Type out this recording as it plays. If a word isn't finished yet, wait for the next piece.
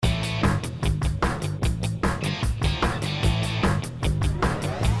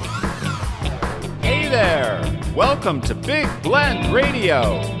Welcome to Big Blend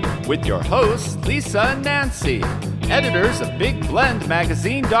Radio with your hosts, Lisa and Nancy, editors of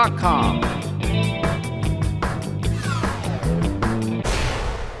BigBlendMagazine.com.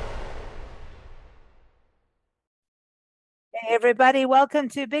 Hey everybody, welcome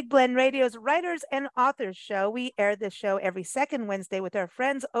to Big Blend Radio's Writers and Authors Show. We air this show every second Wednesday with our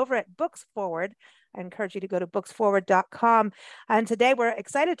friends over at Books Forward. I encourage you to go to booksforward.com. And today we're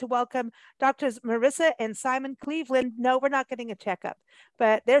excited to welcome Doctors Marisa and Simon Cleveland. No, we're not getting a checkup,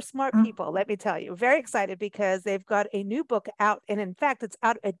 but they're smart people, let me tell you. Very excited because they've got a new book out. And in fact, it's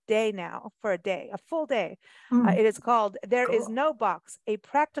out a day now, for a day, a full day. It is called There Is No Box, A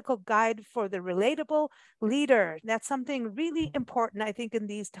Practical Guide for the Relatable Leader. That's something really important, I think, in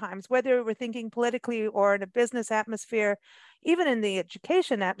these times, whether we're thinking politically or in a business atmosphere, even in the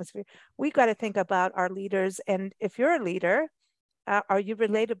education atmosphere. We got to think about our leaders. And if you're a leader, are you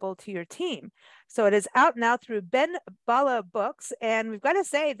relatable to your team? So it is out now through Ben Bala Books. And we've got to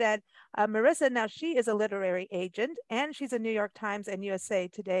say that Marisa, now she is a literary agent and she's a New York Times and USA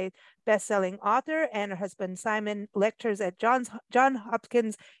Today best-selling author. And her husband, Simon, lectures at Johns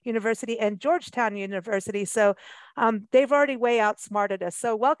Hopkins University and Georgetown University. So they've already way outsmarted us.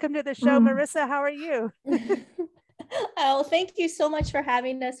 So welcome to the show, Marisa. How are you? Oh, thank you so much for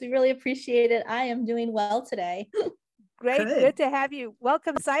having us. We really appreciate it. I am doing well today. Great. Good to have you.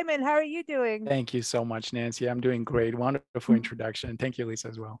 Welcome, Simon. How are you doing? Thank you so much, Nancy. I'm doing great. Wonderful introduction. Thank you, Lisa,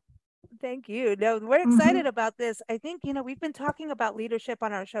 as well. Thank you. No, we're excited about this. I think, we've been talking about leadership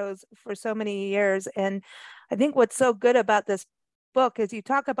on our shows for so many years. And I think what's so good about this book is you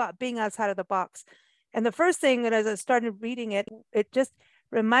talk about being outside of the box. And the first thing that as I started reading it, it just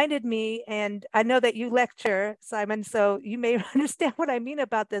reminded me, and I know that you lecture, Simon, so you may understand what I mean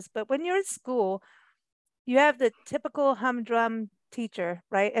about this, but when you're in school, you have the typical humdrum teacher,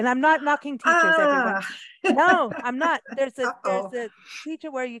 right? And I'm not knocking teachers, everyone. No, I'm not. There's a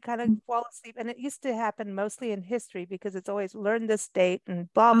teacher where you kind of fall asleep, and it used to happen mostly in history because it's always learn this date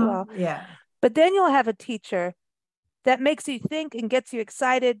and blah, blah. Yeah. But then you'll have a teacher that makes you think and gets you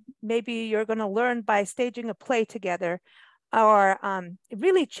excited. Maybe you're going to learn by staging a play together, or it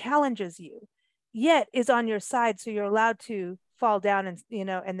really challenges you, yet is on your side. So you're allowed to fall down and,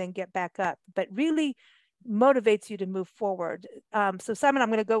 and then get back up, but really motivates you to move forward. So Simon, I'm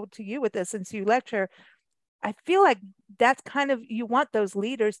going to go to you with this since you lecture. I feel like that's kind of, you want those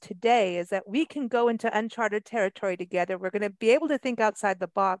leaders today, is that we can go into uncharted territory together. We're going to be able to think outside the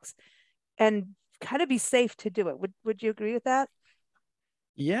box and kind of be safe to do it. Would you agree with that?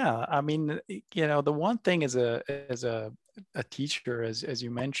 Yeah, I mean, the one thing as a teacher, as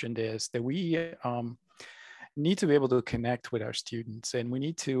you mentioned, is that we need to be able to connect with our students, and we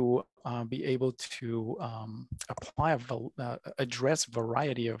need to be able to address a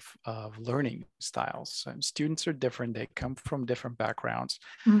variety of learning styles. And students are different; they come from different backgrounds,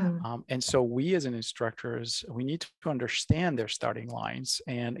 and so we, as an instructors, we need to understand their starting lines.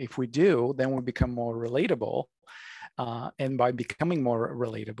 And if we do, then we become more relatable. And by becoming more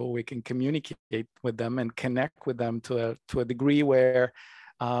relatable, we can communicate with them and connect with them to a degree where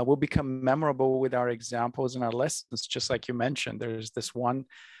we'll become memorable with our examples and our lessons. Just like you mentioned, there's this one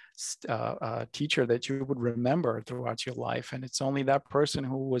teacher that you would remember throughout your life, and it's only that person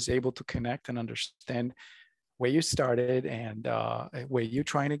who was able to connect and understand where you started and where you're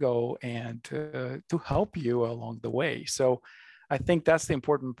trying to go, and to help you along the way. So I think that's the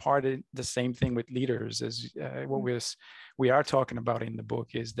important part. The same thing with leaders is what we are talking about in the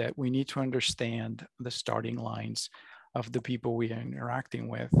book, is that we need to understand the starting lines of the people we are interacting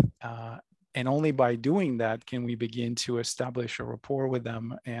with. And only by doing that can we begin to establish a rapport with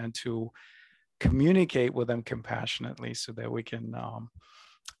them and to communicate with them compassionately, so that we can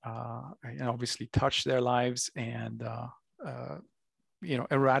obviously touch their lives and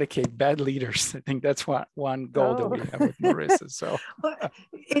eradicate bad leaders. I think that's one goal that we have with Marisa. So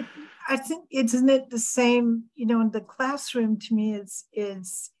I think, isn't it the same, in the classroom, to me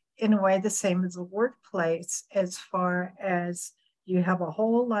is in a way the same as a workplace, as far as you have a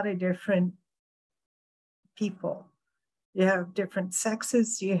whole lot of different people. You have different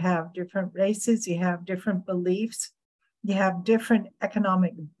sexes, you have different races, you have different beliefs, you have different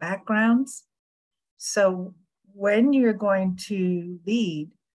economic backgrounds. So when you're going to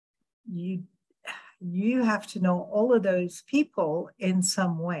lead, you have to know all of those people in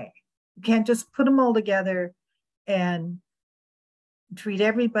some way. You can't just put them all together and treat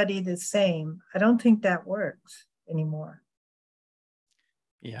everybody the same. I don't think that works anymore.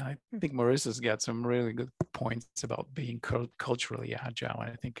 Yeah, I think Marissa's got some really good points about being culturally agile.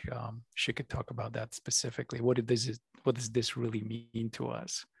 And I think she could talk about that specifically. What does this really mean to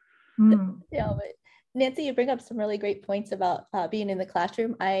us? Yeah, but Nancy, you bring up some really great points about being in the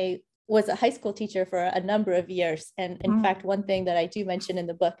classroom. I was a high school teacher for a number of years. And in fact, one thing that I do mention in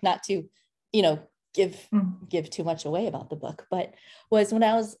the book, not to, give too much away about the book, but was when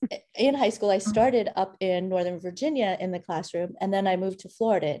I was in high school, I started up in Northern Virginia in the classroom, and then I moved to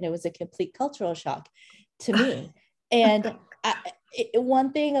Florida, and it was a complete cultural shock to me. And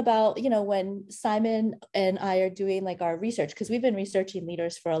one thing about, when Simon and I are doing like our research, because we've been researching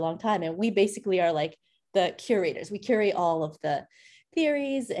leaders for a long time, and we basically are like the curators. We curate all of the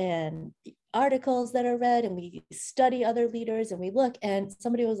theories and articles that are read, and we study other leaders, and we look, and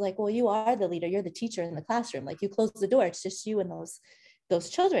somebody was like, well, you are the leader, you're the teacher in the classroom, like you close the door, it's just you and those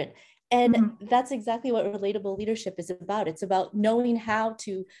children. And that's exactly what relatable leadership is about. It's about knowing how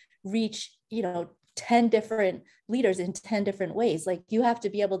to reach 10 different leaders in 10 different ways. Like you have to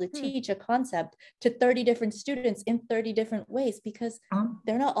be able to teach a concept to 30 different students in 30 different ways, because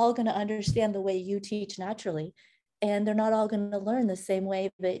they're not all going to understand the way you teach naturally, and they're not all going to learn the same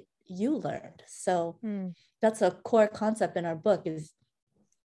way that you learned. So that's a core concept in our book, is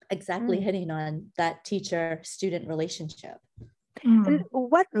exactly hitting on that teacher-student relationship. And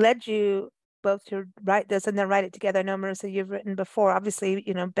what led you both to write this and then write it together? I know, Marisa, you've written before, obviously,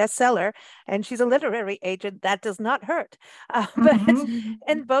 bestseller, and she's a literary agent. That does not hurt. But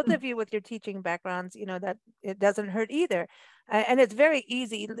and both of you with your teaching backgrounds, that it doesn't hurt either. And it's very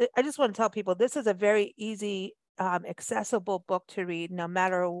easy. I just want to tell people this is a very easy, accessible book to read, no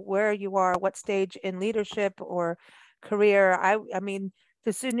matter where you are, what stage in leadership or career. I mean,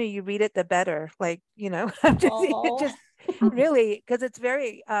 the sooner you read it, the better. Like, just really, because it's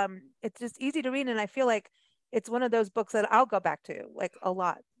very, it's just easy to read. And I feel like it's one of those books that I'll go back to like a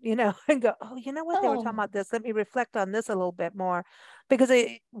lot, and go, oh, you know what? They were talking about this. Let me reflect on this a little bit more. Because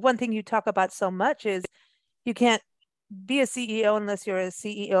one thing you talk about so much is you can't be a CEO unless you're a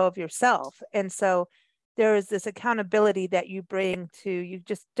CEO of yourself. And so there is this accountability that you bring to, you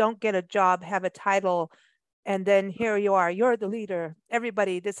just don't get a job, have a title, and then here you are, you're the leader.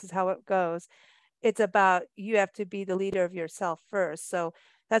 Everybody, this is how it goes. It's about, you have to be the leader of yourself first. So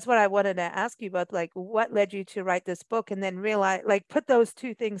that's what I wanted to ask you about, like, what led you to write this book, and then realize, like, put those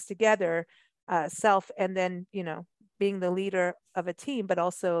two things together, self, and then, being the leader of a team, but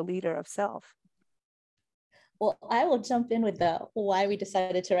also a leader of self. Well, I will jump in with the why we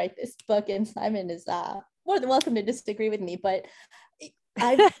decided to write this book, and Simon is more than welcome to disagree with me, but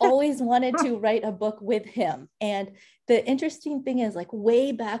I've always wanted to write a book with him. And the interesting thing is, like,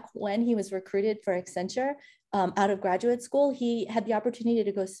 way back when he was recruited for Accenture out of graduate school, he had the opportunity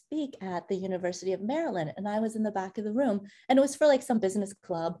to go speak at the University of Maryland. And I was in the back of the room, and it was for like some business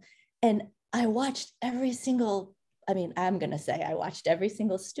club. And I watched every single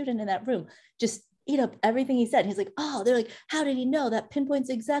student in that room just eat up everything he said. He's like, oh, they're like, how did he know? That pinpoints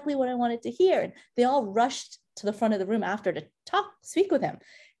exactly what I wanted to hear. And they all rushed to the front of the room after to speak with him.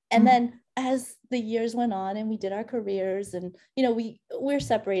 And then as the years went on and we did our careers, and, we're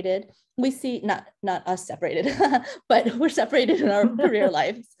separated, we see, not us separated, but we're separated in our career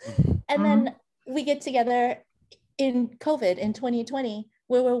lives. And then we get together in COVID in 2020,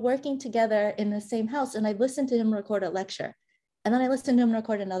 where we're working together in the same house. And I listened to him record a lecture, and then I listened to him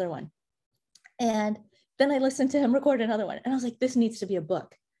record another one. And then I listened to him record another one. And I was like, this needs to be a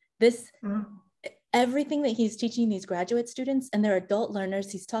book. Everything that he's teaching these graduate students and their adult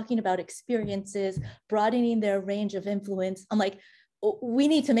learners, he's talking about experiences, broadening their range of influence. I'm like, we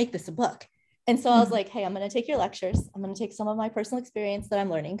need to make this a book. And so I was like, hey, I'm going to take your lectures. I'm going to take some of my personal experience that I'm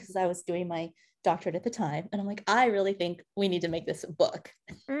learning, because I was doing my doctorate at the time. And I'm like, I really think we need to make this a book.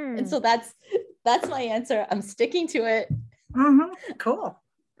 And so that's my answer. I'm sticking to it. Cool.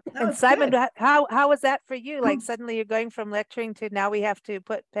 And Simon, how was that for you? Like, suddenly you're going from lecturing to now we have to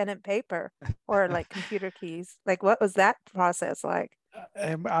put pen and paper or like computer keys. Like, what was that process like?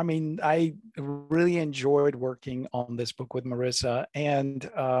 I mean, I really enjoyed working on this book with Marisa. And,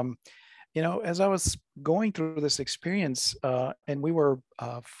 as I was going through this experience, and we were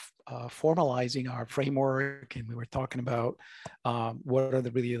formalizing our framework, and we were talking about what are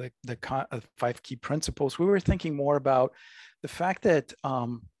the 5 key principles, we were thinking more about the fact that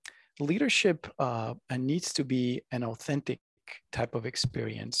leadership needs to be an authentic type of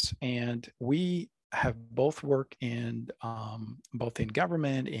experience. And we have both worked in both in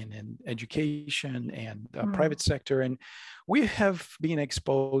government and in education and private sector. And we have been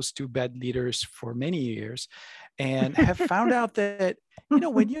exposed to bad leaders for many years, and have found out that,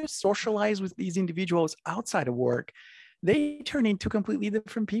 when you socialize with these individuals outside of work, they turn into completely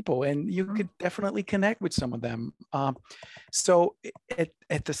different people, and you could definitely connect with some of them. So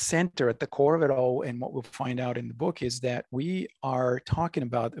at the center, at the core of it all, and what we'll find out in the book is that we are talking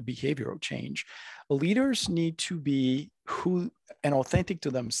about a behavioral change. Leaders need to be who and authentic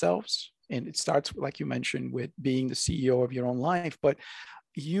to themselves. And it starts, like you mentioned, with being the CEO of your own life, but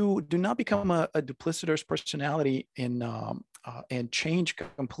you do not become a duplicitous personality and change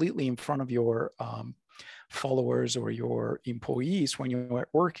completely in front of your followers or your employees when you're at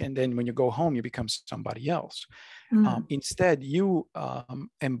work, and then when you go home you become somebody else. Instead, you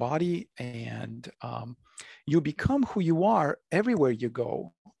embody and you become who you are everywhere you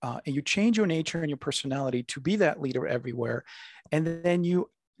go, and you change your nature and your personality to be that leader everywhere. And then you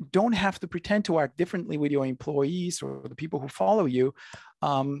don't have to pretend to act differently with your employees or the people who follow you,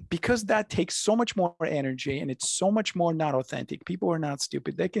 because that takes so much more energy and it's so much more not authentic. People are not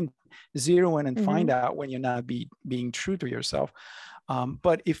stupid. They can zero in and find out when you're not being true to yourself.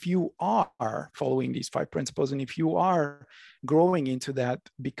 But if you are following these 5 principles, and if you are growing into that,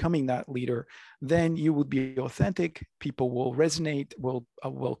 becoming that leader, then you will be authentic. People will resonate,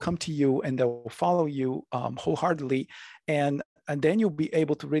 will come to you, and they'll follow you wholeheartedly. And then you'll be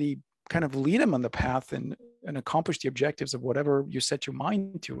able to really kind of lead them on the path and accomplish the objectives of whatever you set your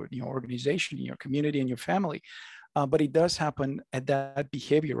mind to in your organization, in your community, and your family. But it does happen at that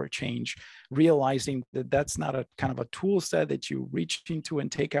behavioral change, realizing that that's not a kind of a tool set that you reach into and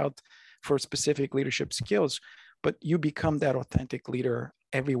take out for specific leadership skills, but you become that authentic leader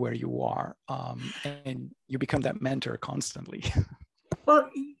everywhere you are, and you become that mentor constantly. Well,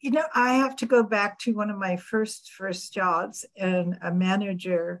 I have to go back to one of my first jobs, and a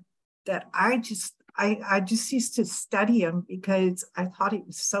manager that I just used to study him because I thought he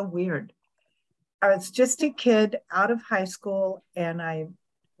was so weird. I was just a kid out of high school, and I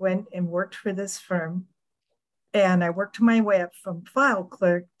went and worked for this firm, and I worked my way up from file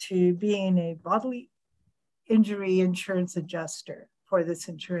clerk to being a bodily injury insurance adjuster for this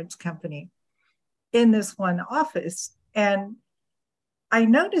insurance company in this one office. And I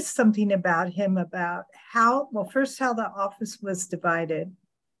noticed something about him, about how the office was divided.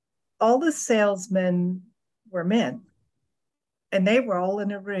 All the salesmen were men, and they were all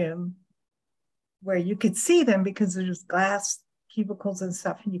in a room where you could see them because there's glass cubicles and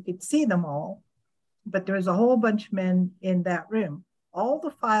stuff, and you could see them all. But there was a whole bunch of men in that room. All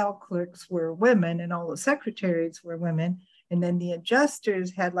the file clerks were women, and all the secretaries were women. And then the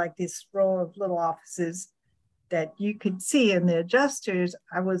adjusters had like this row of little offices that you could see. And the adjusters,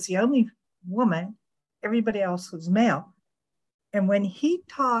 I was the only woman, everybody else was male. And when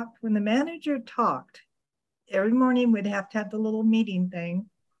the manager talked, every morning we'd have to have the little meeting thing.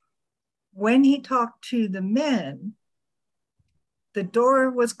 When he talked to the men, the door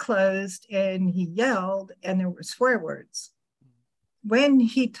was closed and he yelled and there were swear words. When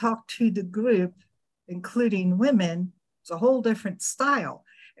he talked to the group, including women, it's a whole different style.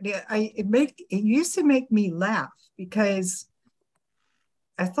 It used to make me laugh because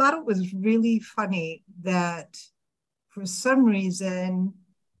I thought it was really funny that for some reason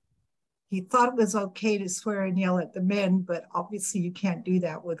he thought it was okay to swear and yell at the men, but obviously you can't do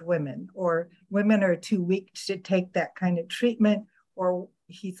that with women, or women are too weak to take that kind of treatment, or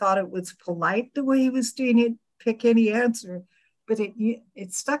he thought it was polite the way he was doing it, pick any answer. But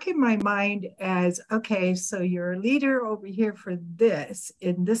it stuck in my mind as, okay, so you're a leader over here for this,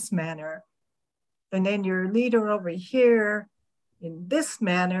 in this manner, and then you're a leader over here in this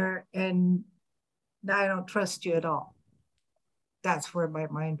manner, and I don't trust you at all. That's where my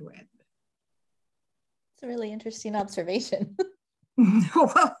mind went. It's a really interesting observation.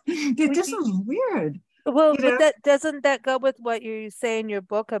 Well, this was weird. Well, but doesn't that go with what you say in your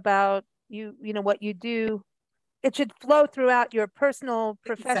book about what you do? It should flow throughout your personal,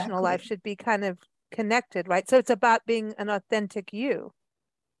 professional life, should be kind of connected, right? So it's about being an authentic you.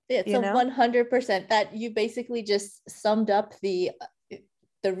 It's 100% that you basically just summed up the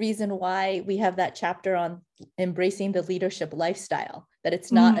reason why we have that chapter on embracing the leadership lifestyle, that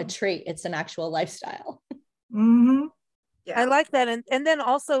it's not a trait, it's an actual lifestyle. Mm-hmm. Yeah. I like that. And then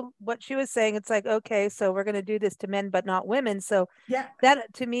also what she was saying, it's like, okay, so we're going to do this to men, but not women. So yeah,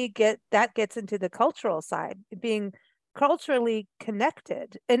 that to me gets into the cultural side, being culturally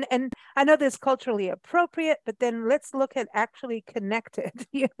connected. And I know this culturally appropriate, but then let's look at actually connected,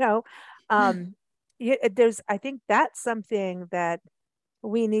 I think that's something that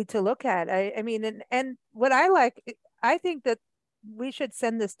we need to look at. I mean, and what I think that we should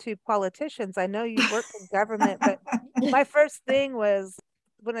send this to politicians. I know you work in government, but my first thing was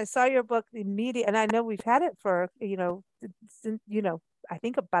when I saw your book, the media, and I know we've had it for, I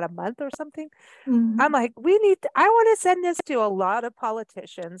think about a month or something. Mm-hmm. I'm like, I want to send this to a lot of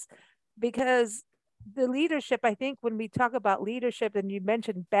politicians, because the leadership, I think when we talk about leadership and you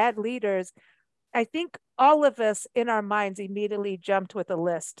mentioned bad leaders, I think all of us in our minds immediately jumped with a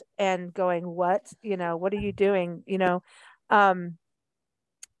list and going, what, what are you doing? Um,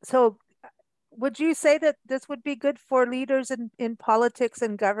 so would you say that this would be good for leaders in politics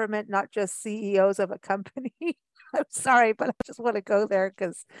and government, not just CEOs of a company? I'm sorry, but I just want to go there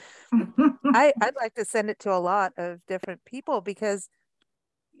because I'd like to send it to a lot of different people, because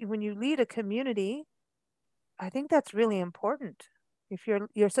when you lead a community, I think that's really important. If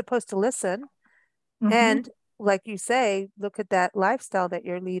you're supposed to listen, and like you say, look at that lifestyle that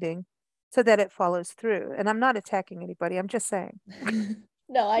you're leading so that it follows through. And I'm not attacking anybody. I'm just saying.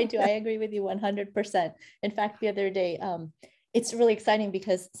 No, I do. I agree with you 100%. In fact, the other day, it's really exciting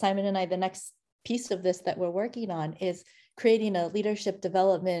because Simon and I, the next piece of this that we're working on is creating a leadership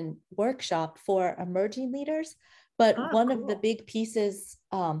development workshop for emerging leaders. But one of the big pieces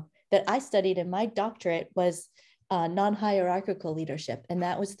that I studied in my doctorate was non-hierarchical leadership. And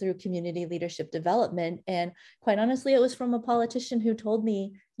that was through community leadership development. And quite honestly, it was from a politician who told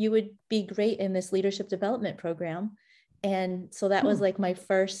me, you would be great in this leadership development program. And so that was like my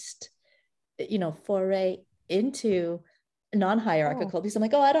first, foray into non-hierarchical, because I'm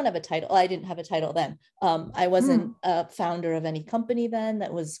like, oh, I don't have a title. I didn't have a title then. I wasn't a founder of any company then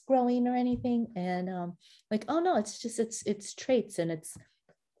that was growing or anything. And like, oh no, it's just, it's traits, and it's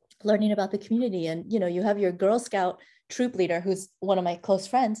learning about the community. And, you have your Girl Scout troop leader, who's one of my close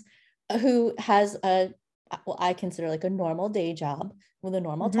friends, who has I consider like a normal day job with a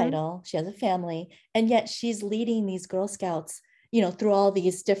normal title. She has a family, and yet she's leading these Girl Scouts, through all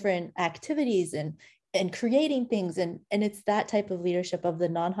these different activities and creating things. And it's that type of leadership of the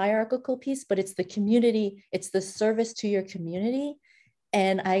non-hierarchical piece, but it's the community, it's the service to your community.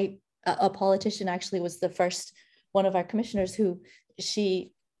 And a politician actually was the first one of our commissioners who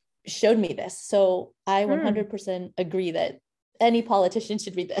she showed me this. So I 100% agree that any politician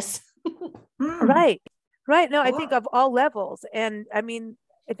should read this. Right. No, I think of all levels. And I mean,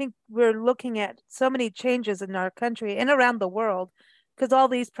 I think we're looking at so many changes in our country and around the world, because all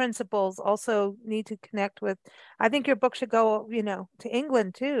these principles also need to connect with, I think your book should go, to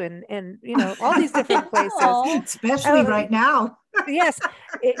England too, and all these different places. Especially right now. Yes.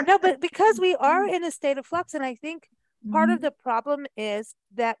 No, but because we are in a state of flux, and I think part of the problem is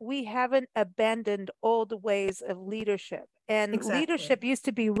that we haven't abandoned old ways of leadership. And leadership used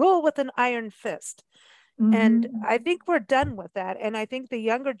to be rule with an iron fist. And I think we're done with that. And I think the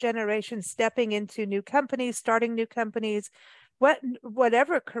younger generation stepping into new companies, starting new companies,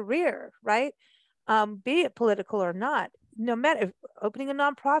 whatever career, right? Be it political or not, no matter opening a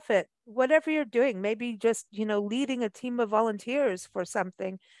nonprofit, whatever you're doing, maybe just, leading a team of volunteers for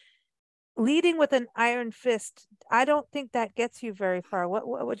something, leading with an iron fist, I don't think that gets you very far.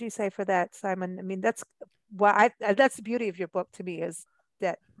 What would you say for that, Simon? I mean, that's that's the beauty of your book to me, is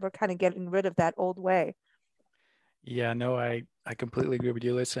that we're kind of getting rid of that old way. Yeah, no, I completely agree with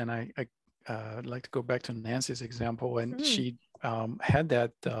you, Lisa. And I'd like to go back to Nancy's example. And she had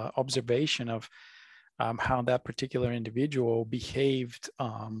that observation of how that particular individual behaved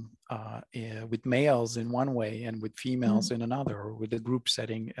with males in one way and with females in another, or with the group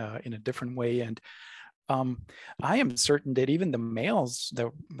setting in a different way. And I am certain that even the males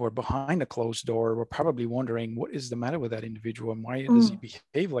that were behind a closed door were probably wondering, what is the matter with that individual and why does he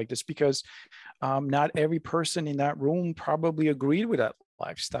behave like this? Because not every person in that room probably agreed with that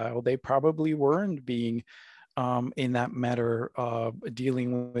lifestyle. They probably weren't being in that matter of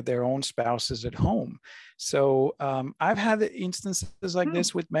dealing with their own spouses at home. So I've had instances like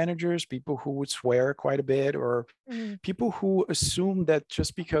this with managers, people who would swear quite a bit, or people who assume that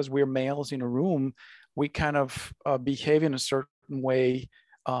just because we're males in a room, we kind of behave in a certain way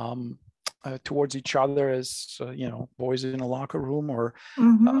towards each other as, boys in a locker room, or,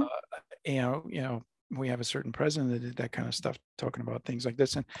 we have a certain president that did that kind of stuff, talking about things like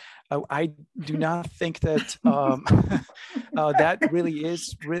this. And I do not think that that really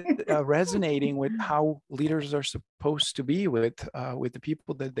is resonating with how leaders are supposed to be with the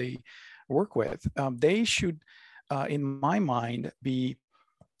people that they work with. They should, in my mind, be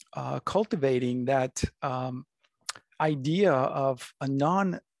cultivating that idea of a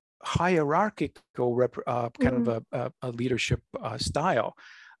non-hierarchical kind of a leadership style.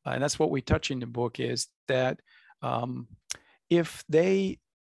 And that's what we touch in the book, is that if they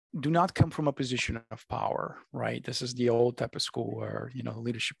do not come from a position of power, right? This is the old type of school where,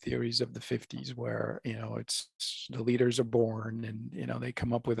 leadership theories of the 50s, where, it's the leaders are born and, they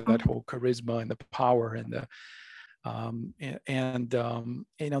come up with that whole charisma and the power and That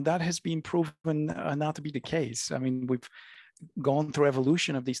has been proven not to be the case. I mean, we've gone through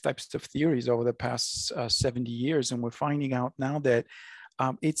evolution of these types of theories over the past 70 years, and we're finding out now that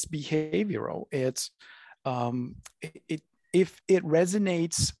it's behavioral. If it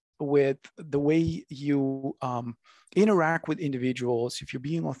resonates with the way you interact with individuals, if you're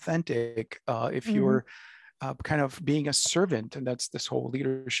being authentic, if you're kind of being a servant, and that's this whole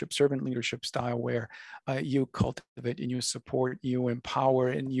servant leadership style, where you cultivate and you support, you empower,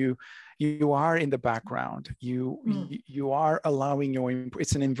 and you are in the background. You are allowing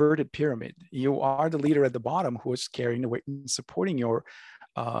it's an inverted pyramid. You are the leader at the bottom who is carrying the weight and supporting your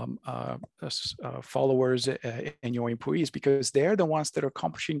followers and your employees, because they're the ones that are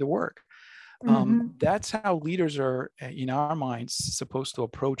accomplishing the work. That's how leaders are, in our minds, supposed to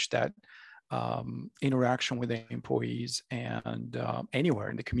approach that interaction with the employees, and anywhere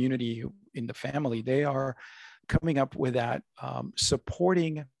in the community, in the family. They are coming up with that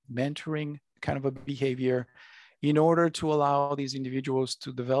supporting, mentoring kind of a behavior in order to allow these individuals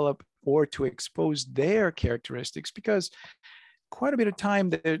to develop or to expose their characteristics, because quite a bit of time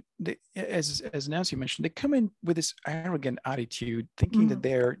that as Nancy mentioned, they come in with this arrogant attitude, thinking that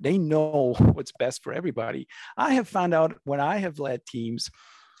they know what's best for everybody. I have found out when I have led teams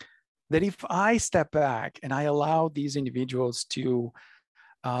that if I step back and I allow these individuals to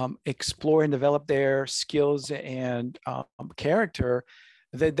explore and develop their skills and character,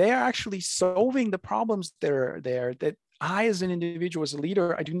 that they are actually solving the problems that are there, that I, as an individual, as a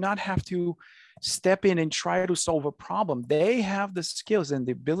leader, I do not have to step in and try to solve a problem. They have the skills and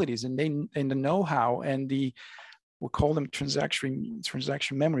the abilities and the know-how and we'll call them transaction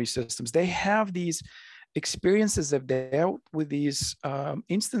memory systems. They have these experiences that dealt with these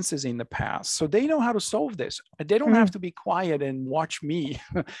instances in the past. So they know how to solve this. They don't have to be quiet and watch me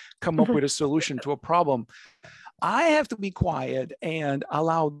come up with a solution to a problem. I have to be quiet and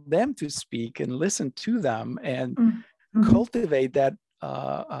allow them to speak and listen to them and cultivate that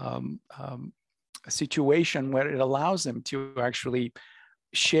situation where it allows them to actually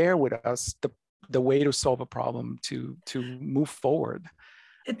share with us the way to solve a problem, to move forward.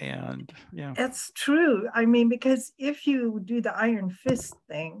 And yeah, that's true. I mean, because if you do the iron fist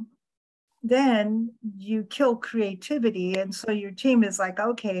thing, then you kill creativity. And so your team is like,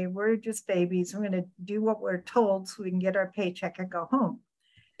 okay, we're just babies. We're going to do what we're told so we can get our paycheck and go home.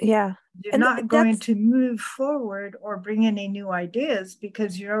 Yeah. You're not going to move forward or bring any new ideas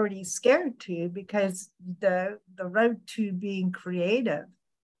because you're already scared to, because the road to being creative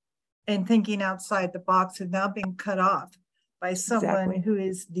and thinking outside the box has now been cut off by someone who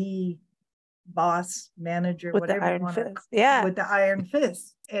is the boss, manager, with whatever the you want iron fist. Yeah. with the iron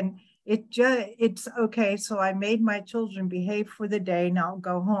fist. And it's okay. So I made my children behave for the day. Now I'll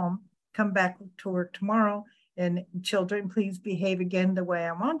go home, come back to work tomorrow, and children, please behave again the way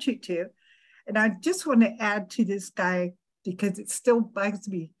I want you to. And I just want to add to this guy, because it still bugs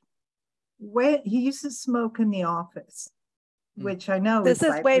me. When he used to smoke in the office, which I know this is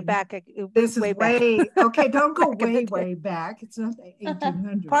like, way back. This is way okay. Don't go back way back. It's not the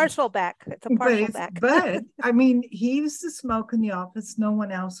 1800s. Partial back. It's a partial back. But I mean, he used to smoke in the office. No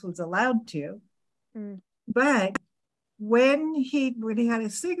one else was allowed to. But when he had a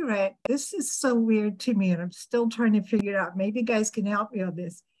cigarette, this is so weird to me, and I'm still trying to figure it out. Maybe you guys can help me on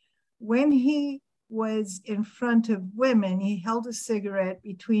this. When he was in front of women, he held a cigarette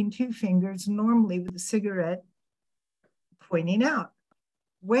between two fingers, normally with a cigarette pointing out.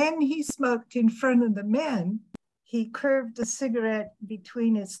 When he smoked in front of the men, he curved the cigarette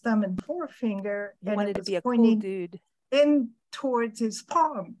between his thumb and forefinger, and wanted to be a cool dude in towards his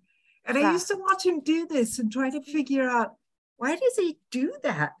palm. And I used to watch him do this and try to figure out, why does he do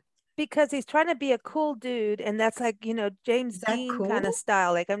that? Because he's trying to be a cool dude, and that's like, James Dean kind of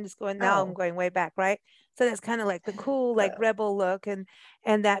style. Like I'm just going now. I'm going way back, right? So that's kind of like the cool, like rebel look, and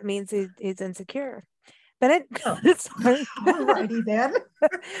that means he's insecure. But it's alrighty then.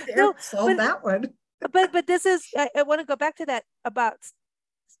 Solve that one. but this is, I want to go back to that about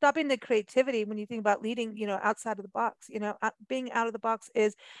stopping the creativity when you think about leading, outside of the box. Being out of the box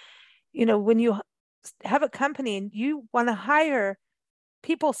is, when you have a company and you want to hire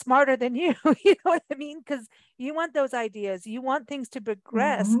people smarter than you, you know what I mean? Because you want those ideas, you want things to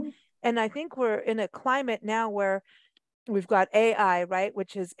progress. And I think we're in a climate now where we've got AI, right?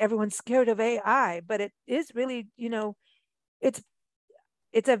 Which is, everyone's scared of AI, but it is really, it's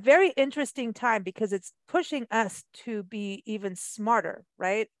a very interesting time because it's pushing us to be even smarter,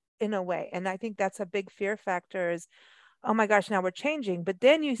 right? In a way. And I think that's a big fear factor is, oh my gosh, now we're changing. But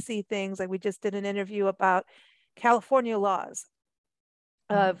then you see things like we just did an interview about California laws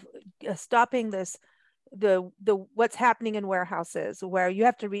of stopping this the what's happening in warehouses where you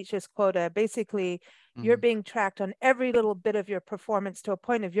have to reach this quota. Basically, you're being tracked on every little bit of your performance to a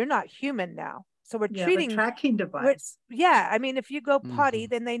point of you're not human now. So we're treating tracking device. Yeah, I mean, if you go potty,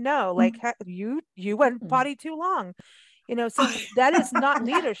 then they know, like, you went potty too long, so that is not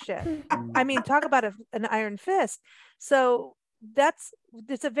leadership. I mean, talk about an iron fist. So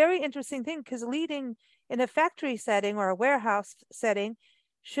it's a very interesting thing, because leading in a factory setting or a warehouse setting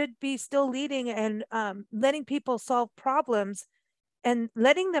should be still leading and letting people solve problems and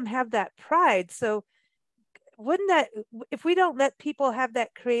letting them have that pride. So wouldn't that, if we don't let people have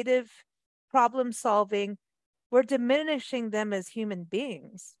that creative problem solving, we're diminishing them as human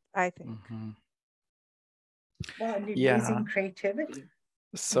beings, I think. Well, and you're losing creativity.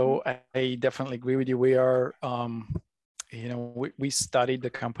 So I definitely agree with you. We are, we studied the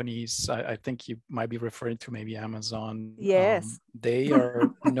companies. I think you might be referring to maybe Amazon. Yes. They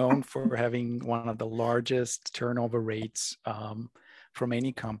are known for having one of the largest turnover rates from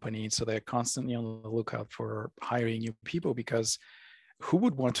any company. So they're constantly on the lookout for hiring new people, because who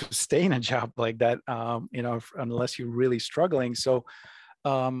would want to stay in a job like that, unless you're really struggling. So,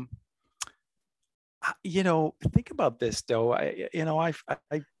 think about this though. I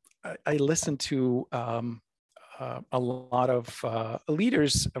listen to a lot of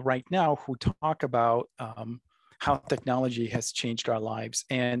leaders right now who talk about how technology has changed our lives,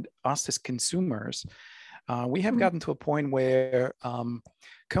 and us as consumers. We have gotten to a point where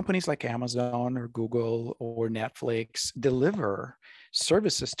companies like Amazon or Google or Netflix deliver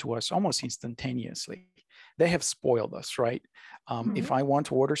services to us almost instantaneously. They have spoiled us, right? If I want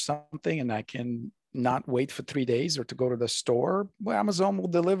to order something and I can not wait for 3 days or to go to the store, well, Amazon will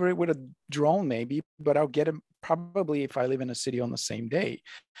deliver it with a drone maybe, but I'll get it probably, if I live in a city, on the same day.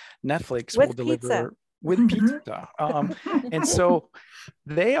 Netflix will deliver with pizza. And so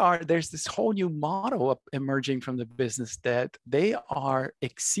there's this whole new model emerging from the business that they are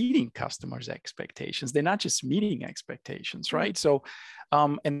exceeding customers' expectations. They're not just meeting expectations, right? So,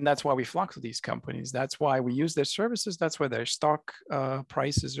 and that's why we flock to these companies. That's why we use their services. That's why their stock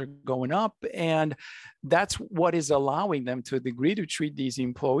prices are going up. And that's what is allowing them to a degree to treat these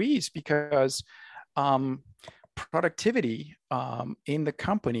employees, because productivity in the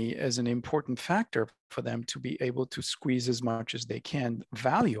company is an important factor for them to be able to squeeze as much as they can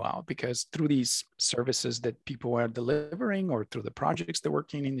value out, because through these services that people are delivering or through the projects they're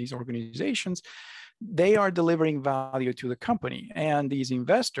working in these organizations, they are delivering value to the company. And these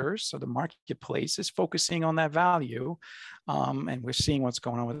investors, so the marketplace, is focusing on that value. And we're seeing what's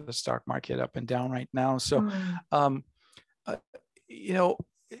going on with the stock market up and down right now. So,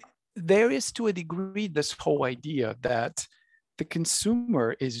 there is, to a degree, this whole idea that the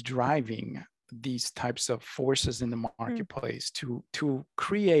consumer is driving these types of forces in the marketplace to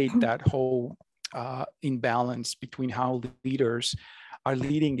create that whole imbalance between how leaders are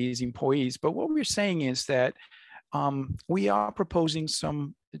leading these employees. But what we're saying is that we are proposing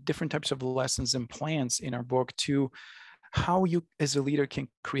some different types of lessons and plans in our book to how you as a leader can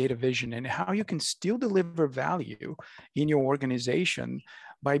create a vision and how you can still deliver value in your organization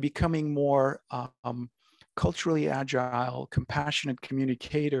by becoming more culturally agile, compassionate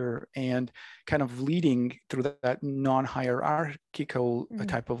communicator, and kind of leading through that non-hierarchical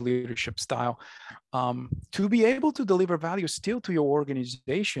type of leadership style, to be able to deliver value still to your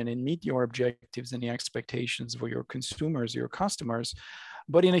organization and meet your objectives and the expectations for your consumers, your customers,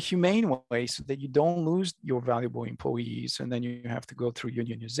 but in a humane way, so that you don't lose your valuable employees. And then you have to go through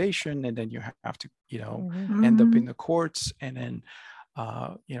unionization, and then you have to, end up in the courts, and then,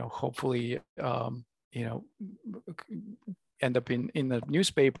 hopefully, end up in the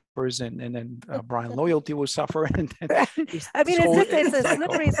newspapers, and then brand loyalty will suffer. And I mean, it's a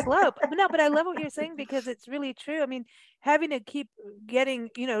slippery slope. No, but I love what you're saying, because it's really true. I mean, having to keep getting,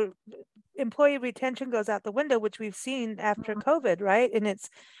 employee retention goes out the window, which we've seen after COVID, right? And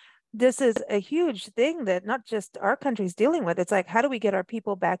this is a huge thing that not just our country's dealing with. It's like, how do we get our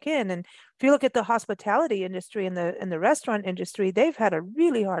people back in? And if you look at the hospitality industry and the restaurant industry, they've had a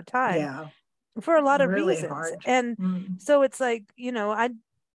really hard time for a lot of really reasons. Hard. And so it's like,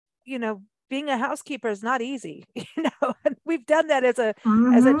 being a housekeeper is not easy. And we've done that as a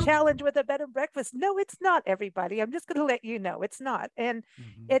challenge with a bed and breakfast. No, it's not, everybody. I'm just going to let you know it's not. And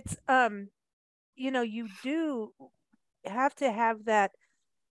it's you do have to have that,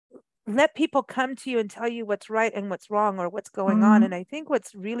 let people come to you and tell you what's right and what's wrong or what's going on. And I think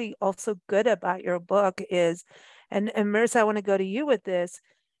what's really also good about your book is, and Marisa, I want to go to you with this.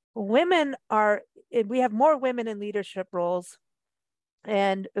 We have more women in leadership roles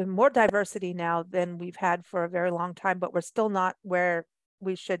and more diversity now than we've had for a very long time, but we're still not where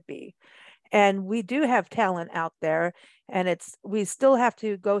we should be. And we do have talent out there, and we still have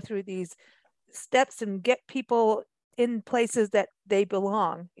to go through these steps and get people in places that they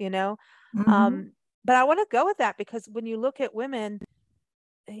belong, but I want to go with that, because when you look at women,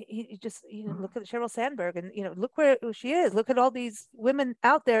 you just look at Sheryl Sandberg, and look where she is. Look at all these women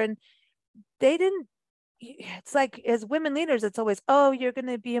out there, and they didn't. It's like, as women leaders, it's always, oh, you're going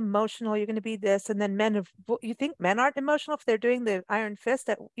to be emotional, you're going to be this, and then you think men aren't emotional if they're doing the iron fist.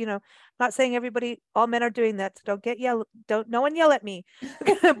 That not saying all men are doing that, so don't no one yell at me.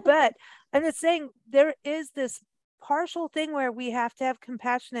 But I'm just saying there is this partial thing where we have to have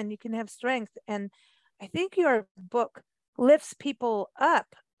compassion, and you can have strength. And I think your book lifts people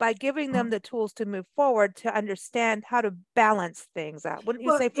up by giving them the tools to move forward, to understand how to balance things out. Wouldn't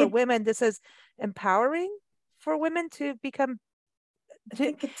you say for women, this is empowering for women to become?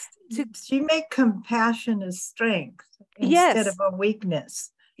 You make compassion a strength instead of a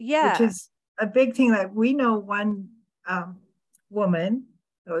weakness. Yeah. Which is a big thing. Like, we know one woman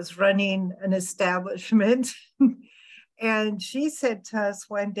that was running an establishment and she said to us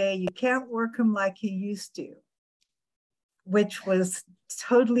one day, "You can't work him like you used to," which was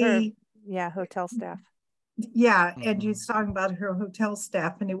totally hotel staff. Yeah. And she's talking about her hotel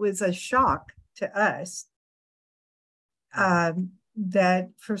staff, and it was a shock to us that,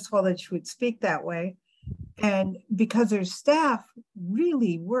 first of all, that she would speak that way, and because her staff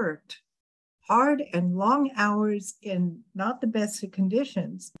really worked hard and long hours in not the best of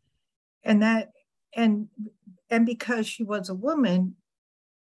conditions, and because she was a woman,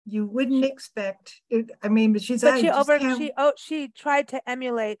 you wouldn't expect it. I mean, but she tried to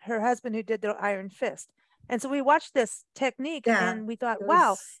emulate her husband, who did the iron fist. And so we watched this technique, and we thought,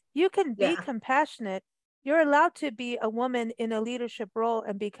 wow, you can be compassionate. You're allowed to be a woman in a leadership role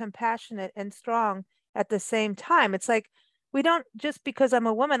and be compassionate and strong at the same time. It's like, we don't, just because I'm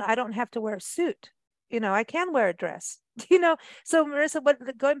a woman, I don't have to wear a suit. I can wear a dress, So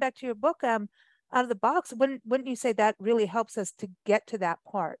Marisa, going back to your book, out of the box, wouldn't you say that really helps us to get to that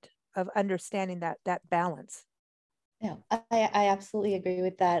part of understanding that balance? Yeah, I absolutely agree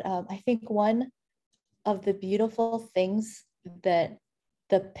with that. I think one of the beautiful things that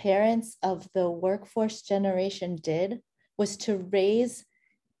the parents of the workforce generation did was to raise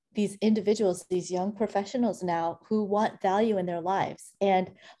these individuals, these young professionals now, who want value in their lives. And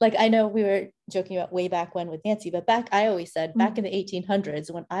like, I know we were joking about way back when with Nancy, but I always said back in the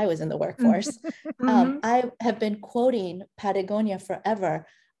 1800s, when I was in the workforce, I have been quoting Patagonia forever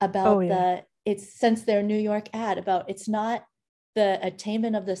about it's since their New York ad about, it's not the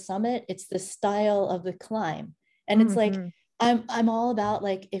attainment of the summit, it's the style of the climb. And it's like, I'm all about,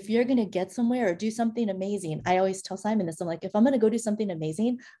 like, if you're going to get somewhere or do something amazing, I always tell Simon this, I'm like, if I'm going to go do something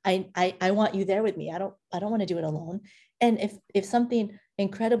amazing, I want you there with me. I don't want to do it alone. And if something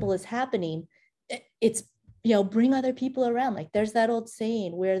incredible is happening, it's, bring other people around. Like, there's that old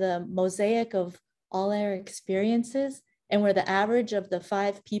saying, we're the mosaic of all our experiences, and we're the average of the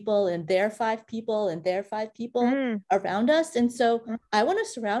 5 people and their 5 people and their 5 people around us. And so I want to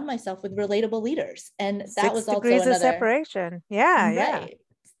surround myself with relatable leaders. And that was also another separation. Yeah. Right.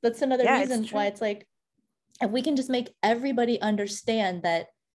 That's another reason why it's like, if we can just make everybody understand that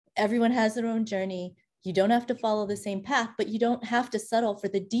everyone has their own journey, you don't have to follow the same path, but you don't have to settle for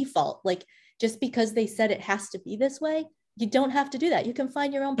the default. Like, just because they said it has to be this way, you don't have to do that. You can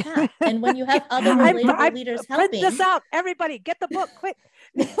find your own path. And when you have other relatable leaders helping. Print this out. Everybody get the book quick.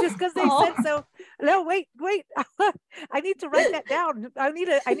 Just because they said so. No, wait. I need to write that down. I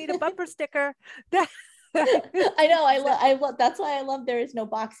need a bumper sticker. I know. I love, that's why I love There Is No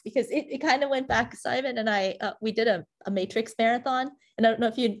Box, because it kind of went back. Simon and I, we did a Matrix marathon. And I don't know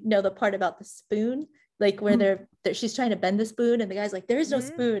if you know the part about the spoon, like where she's trying to bend the spoon and the guy's like, there is no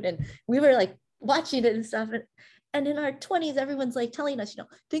spoon. And we were like watching it and stuff. And in our 20s, everyone's like telling us,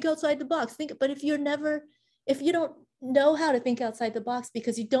 think outside the box, but if you don't know how to think outside the box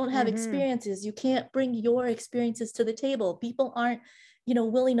because you don't have experiences, you can't bring your experiences to the table. People aren't,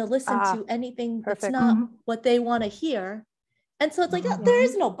 willing to listen to anything that's not what they want to hear. And so it's like, there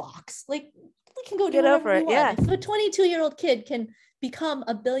is no box. Like, we can go do whatever we want. Yeah. If a 22-year-old kid can become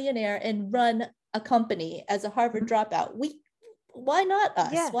a billionaire and run a company as a Harvard dropout, why not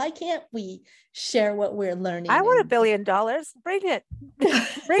us? Yeah. Why can't we share what we're learning? I want $1 billion. Bring it.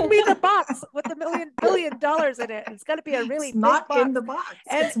 Bring me the box with $1 billion in it. It's got to be a really big not box. In the box.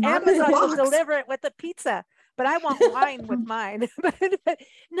 And Amazon will deliver it with a pizza. But I want wine with mine. but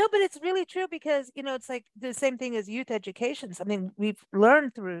it's really true, because it's like the same thing as youth education. Something we've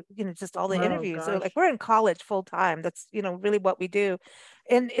learned through just all the interviews. Gosh. So like, we're in college full time. That's really what we do,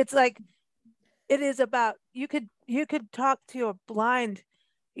 and it's like, it is about, you could talk to a blind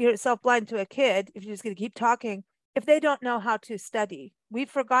yourself blind to a kid, if you're just going to keep talking, if they don't know how to study. We've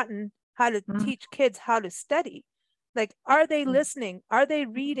forgotten how to teach kids how to study. Like, are they listening? Are they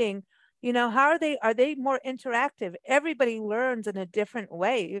reading? How are they more interactive? Everybody learns in a different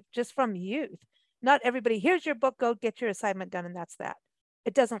way just from youth. Not everybody, here's your book, go get your assignment done, and that's that.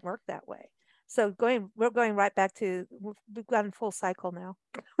 It doesn't work that way. So we're going right back to, we've gone full cycle now.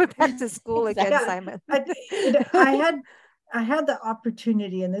 We're back to school again, Simon. I had the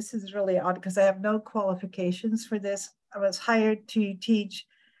opportunity, and this is really odd because I have no qualifications for this. I was hired to teach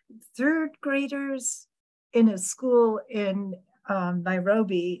third graders in a school in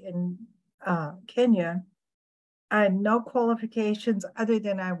Nairobi in Kenya. I had no qualifications other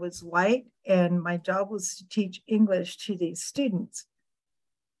than I was white, and my job was to teach English to these students.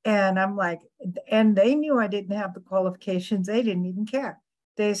 And I'm like, and they knew I didn't have the qualifications. They didn't even care.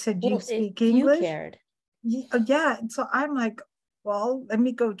 They said, you speak English? You cared. Yeah. And so I'm like, well, let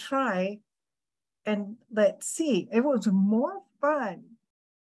me go try and let's see. It was more fun.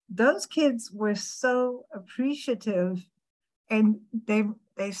 Those kids were so appreciative, and they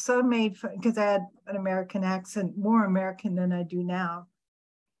so made fun because I had an American accent, more American than I do now.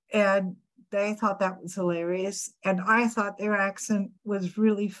 And they thought that was hilarious. And I thought their accent was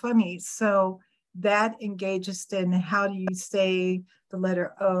really funny. So that engages in how do you say the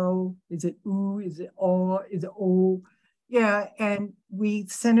letter O? Is it oo? Is it O? Is it O? Yeah. And we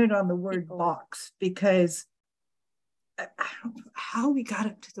centered on the word box because I don't know how we got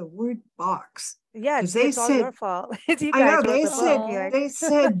up to the word box. Yeah, it's all your fault. You I know, they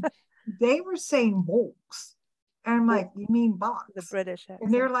said they were saying box. And I'm like, you mean box? The British accent,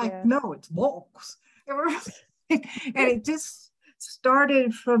 and they're like, no, it's box. And it just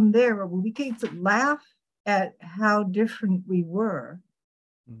started from there where we came to laugh at how different we were.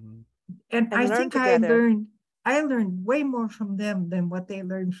 And I think I learned way more from them than what they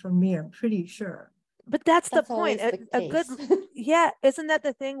learned from me, I'm pretty sure. But that's the point. A good, isn't that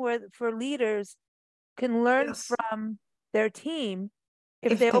the thing where for leaders can learn from their team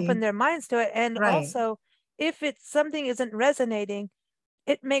if they open their minds to it, and also if it's something isn't resonating,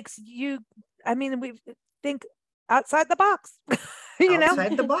 it makes you. I mean, we think outside the box.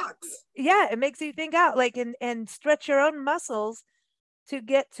 Outside the box. Yeah, it makes you think out, like, and stretch your own muscles to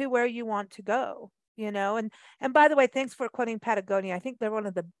get to where you want to go. And by the way, thanks for quoting Patagonia. I think they're one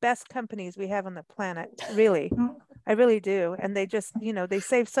of the best companies we have on the planet. Really, I really do. And they just, they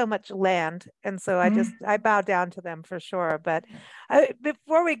save so much land. And so I bow down to them for sure. But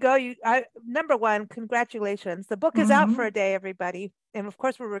before we go, number one, congratulations. The book is out for a day, everybody. And of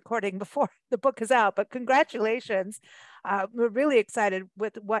course, we're recording before the book is out, but congratulations. We're really excited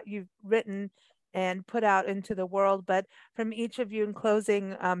with what you've written and put out into the world. But from each of you in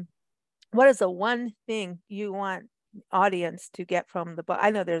closing, what is the one thing you want audience to get from the book?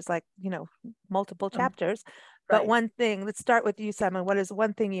 I know there's multiple chapters, but one thing, let's start with you, Simon. What is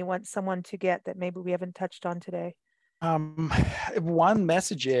one thing you want someone to get that maybe we haven't touched on today? One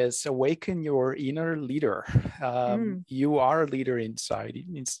message is awaken your inner leader. You are a leader inside.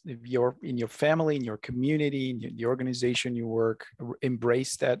 You're in your family, in your community, in the organization you work.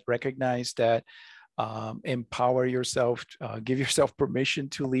 Embrace that, recognize that. Empower yourself, give yourself permission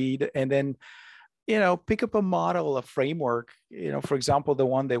to lead, and then, pick up a model, a framework, for example, the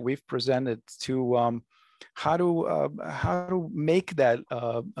one that we've presented to how to make that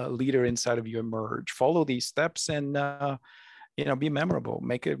leader inside of you emerge. Follow these steps and, be memorable,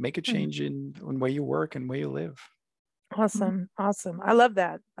 make a change in way you work and way you live. Awesome. I love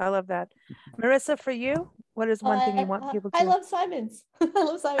that. Marisa, for you, what is one thing you want people to? I love Simon's. I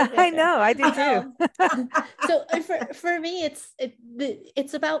love Simon's. I know, I do too. So for me,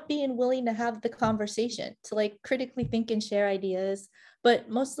 it's about being willing to have the conversation, to critically think and share ideas, but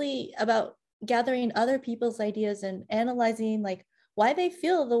mostly about gathering other people's ideas and analyzing why they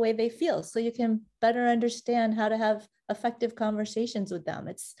feel the way they feel, so you can better understand how to have effective conversations with them.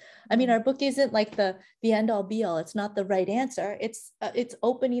 Our book isn't the end all be all. It's not the right answer. It's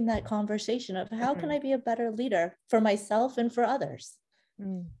opening that conversation of how can I be a better leader for myself and for others.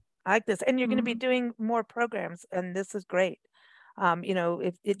 I like this. And you're going to be doing more programs, and this is great.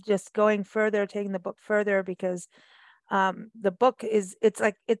 It just going further, taking the book further, because the book is, it's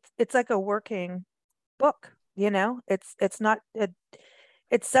like a working book.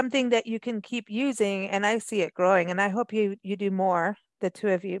 It's something that you can keep using, and I see it growing, and I hope you do more, the two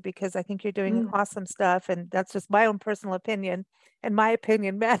of you, because I think you're doing awesome stuff, and that's just my own personal opinion, and my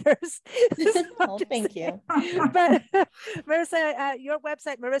opinion matters. Thank you. But Marisa, your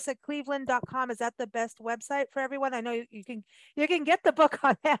website, marisacleveland.com, is that the best website for everyone? I know you can get the book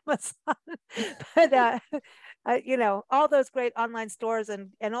on Amazon, but you know, all those great online stores,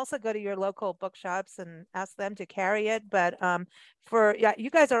 and also go to your local bookshops and ask them to carry it. But yeah, you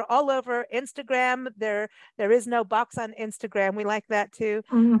guys are all over Instagram. There is no box on Instagram. We like that too.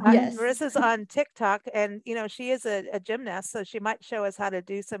 Yes. Marissa's on TikTok, and you know, she is a gymnast, so she might show us how to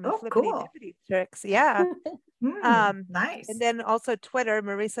do some flippity dippity tricks. Yeah. Nice. And then also Twitter,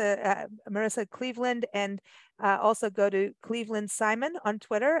 Marisa Cleveland, and also go to Cleveland Simon on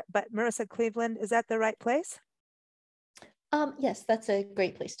Twitter. But Marisa Cleveland, is that the right place? Yes, that's a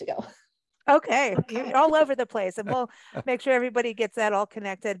great place to go. Okay. You're all over the place, and we'll make sure everybody gets that all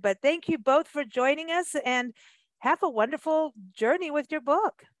connected. But thank you both for joining us, and have a wonderful journey with your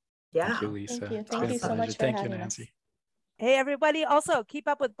book. Yeah. Thank you, Lisa. Thank you. It's Thank been you a so pleasure. much for Thank you, having Nancy. us. Hey, everybody. Also, keep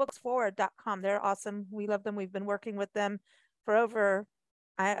up with booksforward.com. They're awesome. We love them. We've been working with them for over,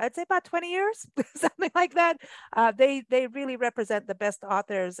 I'd say about 20 years, something like that. They really represent the best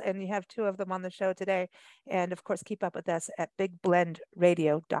authors, and you have two of them on the show today. And of course, keep up with us at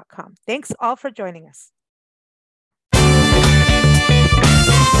bigblendradio.com. Thanks all for joining us.